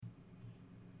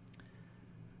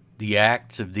The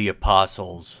Acts of the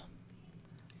Apostles.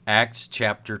 Acts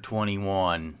chapter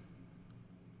 21.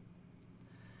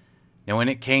 Now when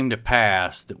it came to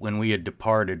pass that when we had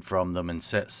departed from them and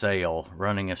set sail,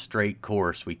 running a straight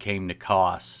course, we came to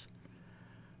Kos,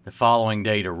 the following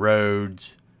day to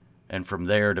Rhodes, and from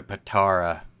there to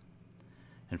Patara.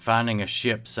 And finding a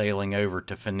ship sailing over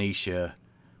to Phoenicia,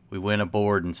 we went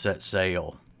aboard and set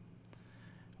sail.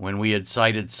 When we had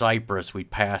sighted Cyprus, we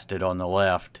passed it on the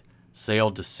left,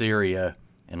 sailed to Syria,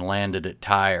 and landed at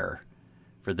Tyre,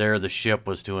 for there the ship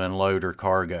was to unload her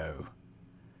cargo.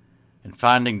 And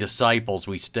finding disciples,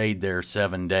 we stayed there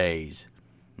 7 days.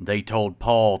 And they told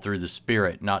Paul through the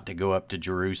Spirit not to go up to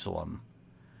Jerusalem.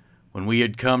 When we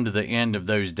had come to the end of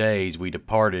those days, we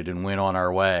departed and went on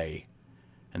our way.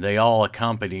 And they all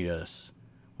accompanied us,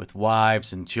 with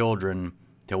wives and children,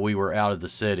 till we were out of the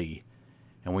city.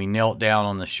 And we knelt down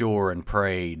on the shore and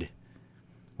prayed.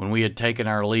 When we had taken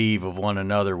our leave of one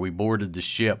another, we boarded the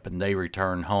ship, and they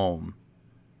returned home.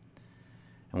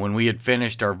 And when we had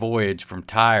finished our voyage from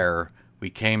Tyre,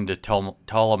 we came to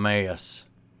Ptolemais,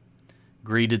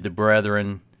 greeted the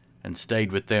brethren, and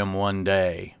stayed with them 1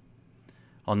 day.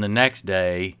 On the next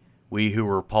day, we who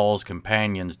were Paul's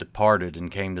companions departed and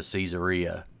came to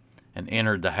Caesarea, and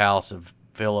entered the house of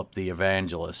Philip the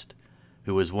evangelist,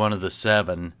 who was one of the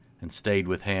 7, and stayed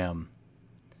with him.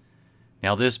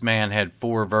 Now this man had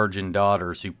 4 virgin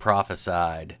daughters who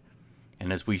prophesied,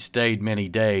 and as we stayed many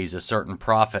days, a certain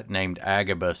prophet named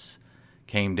Agabus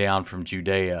came down from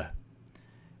Judea.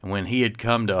 And when he had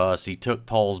come to us, he took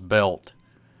Paul's belt,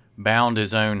 bound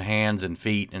his own hands and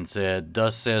feet, and said,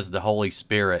 "Thus says the Holy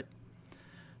Spirit,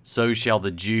 so shall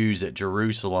the Jews at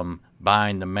Jerusalem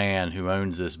bind the man who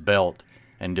owns this belt,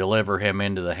 and deliver him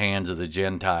into the hands of the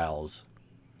Gentiles."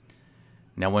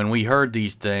 Now when we heard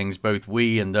these things, both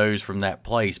we and those from that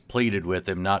place pleaded with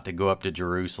him not to go up to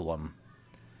Jerusalem.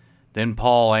 Then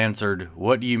Paul answered,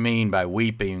 "What do you mean by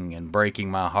weeping and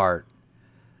breaking my heart?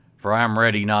 For I am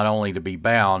ready not only to be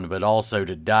bound, but also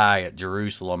to die at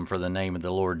Jerusalem for the name of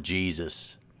the Lord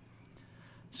Jesus."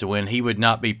 So when he would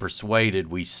not be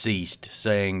persuaded, we ceased,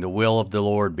 saying, "The will of the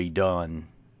Lord be done."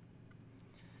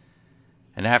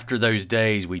 And after those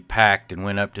days we packed and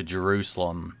went up to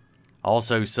Jerusalem.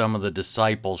 Also some of the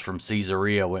disciples from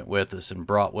Caesarea went with us, and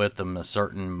brought with them a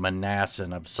certain Manasseh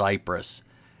of Cyprus,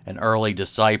 an early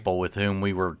disciple with whom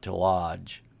we were to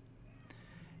lodge.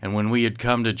 And when we had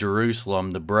come to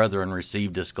Jerusalem, the brethren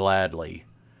received us gladly.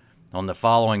 On the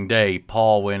following day,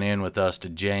 Paul went in with us to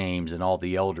James, and all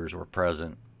the elders were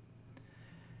present.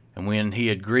 And when he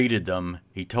had greeted them,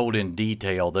 he told in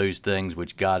detail those things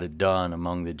which God had done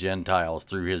among the Gentiles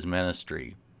through his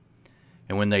ministry.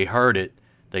 And when they heard it,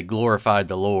 they glorified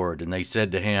the Lord, and they said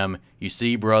to him, "You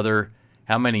see, brother,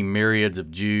 how many myriads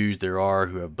of Jews there are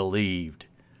who have believed,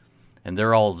 and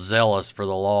they're all zealous for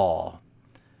the law.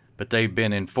 But they've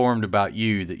been informed about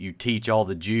you that you teach all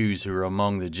the Jews who are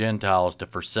among the Gentiles to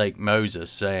forsake Moses,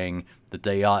 saying that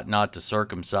they ought not to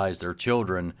circumcise their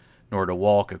children, nor to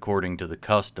walk according to the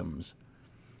customs.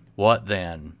 What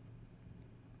then?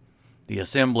 The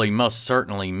assembly must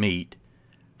certainly meet,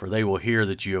 for they will hear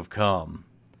that you have come.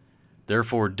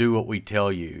 Therefore do what we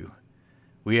tell you.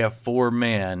 We have 4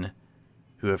 men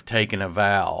who have taken a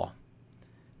vow.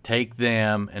 Take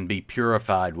them and be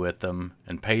purified with them,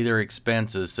 and pay their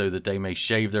expenses so that they may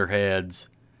shave their heads,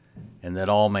 and that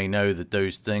all may know that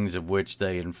those things of which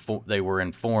they were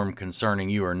informed concerning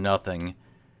you are nothing,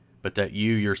 but that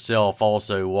you yourself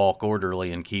also walk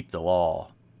orderly and keep the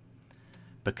law.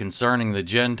 But concerning the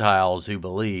Gentiles who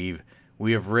believe,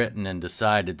 we have written and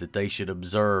decided that they should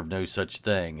observe no such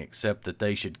thing, except that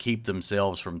they should keep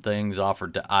themselves from things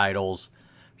offered to idols,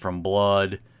 from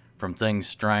blood, from things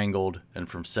strangled, and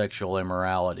from sexual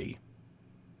immorality."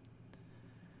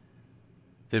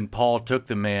 Then Paul took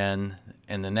the men,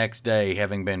 and the next day,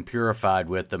 having been purified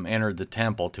with them, entered the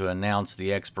temple to announce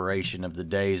the expiration of the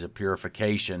days of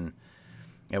purification,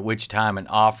 at which time an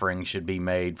offering should be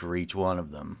made for each one of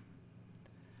them.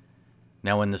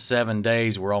 Now when the 7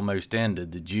 days were almost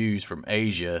ended, the Jews from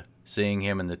Asia, seeing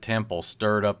him in the temple,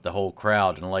 stirred up the whole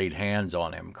crowd and laid hands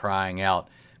on him, crying out,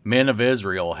 "Men of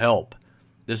Israel, help!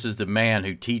 This is the man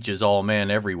who teaches all men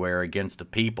everywhere against the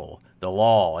people, the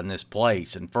law, in this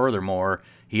place, and furthermore,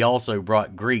 he also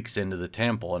brought Greeks into the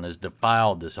temple and has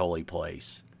defiled this holy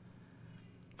place."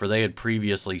 For they had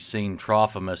previously seen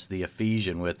Trophimus the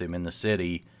Ephesian with him in the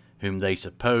city, whom they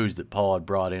supposed that Paul had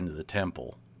brought into the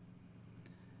temple.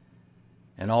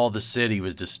 And all the city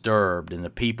was disturbed, and the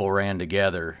people ran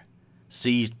together,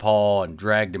 seized Paul, and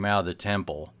dragged him out of the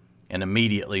temple, and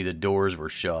immediately the doors were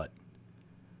shut.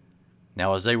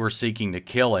 Now as they were seeking to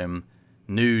kill him,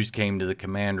 news came to the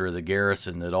commander of the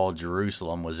garrison that all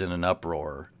Jerusalem was in an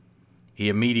uproar. He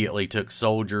immediately took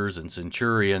soldiers and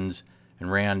centurions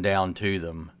and ran down to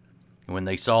them. And when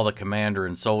they saw the commander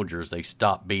and soldiers, they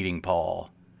stopped beating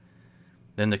Paul.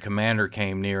 Then the commander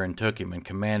came near and took him and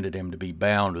commanded him to be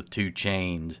bound with 2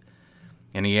 chains.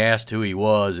 And he asked who he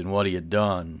was and what he had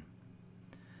done.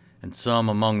 And some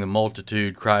among the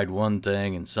multitude cried one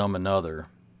thing and some another.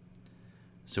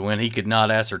 So when he could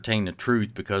not ascertain the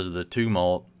truth because of the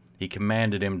tumult, he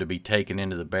commanded him to be taken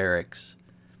into the barracks.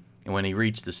 And when he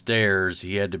reached the stairs,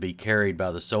 he had to be carried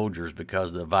by the soldiers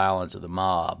because of the violence of the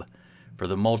mob. For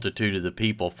the multitude of the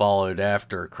people followed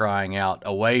after, crying out,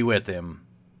 "Away with him!"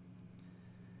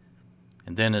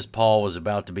 And then as Paul was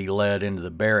about to be led into the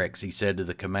barracks, he said to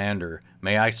the commander,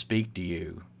 "May I speak to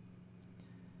you?"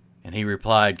 And he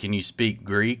replied, "Can you speak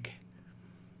Greek?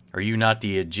 Are you not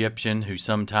the Egyptian who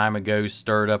some time ago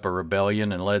stirred up a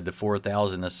rebellion and led the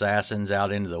 4,000 assassins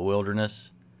out into the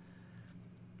wilderness?"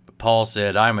 But Paul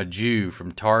said, "I am a Jew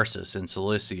from Tarsus in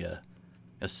Cilicia,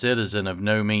 a citizen of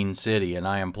no mean city, and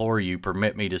I implore you,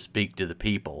 permit me to speak to the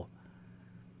people."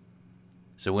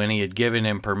 So when he had given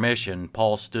him permission,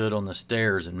 Paul stood on the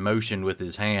stairs and motioned with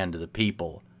his hand to the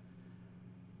people.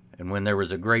 And when there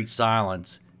was a great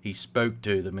silence, he spoke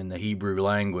to them in the Hebrew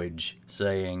language,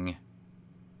 saying,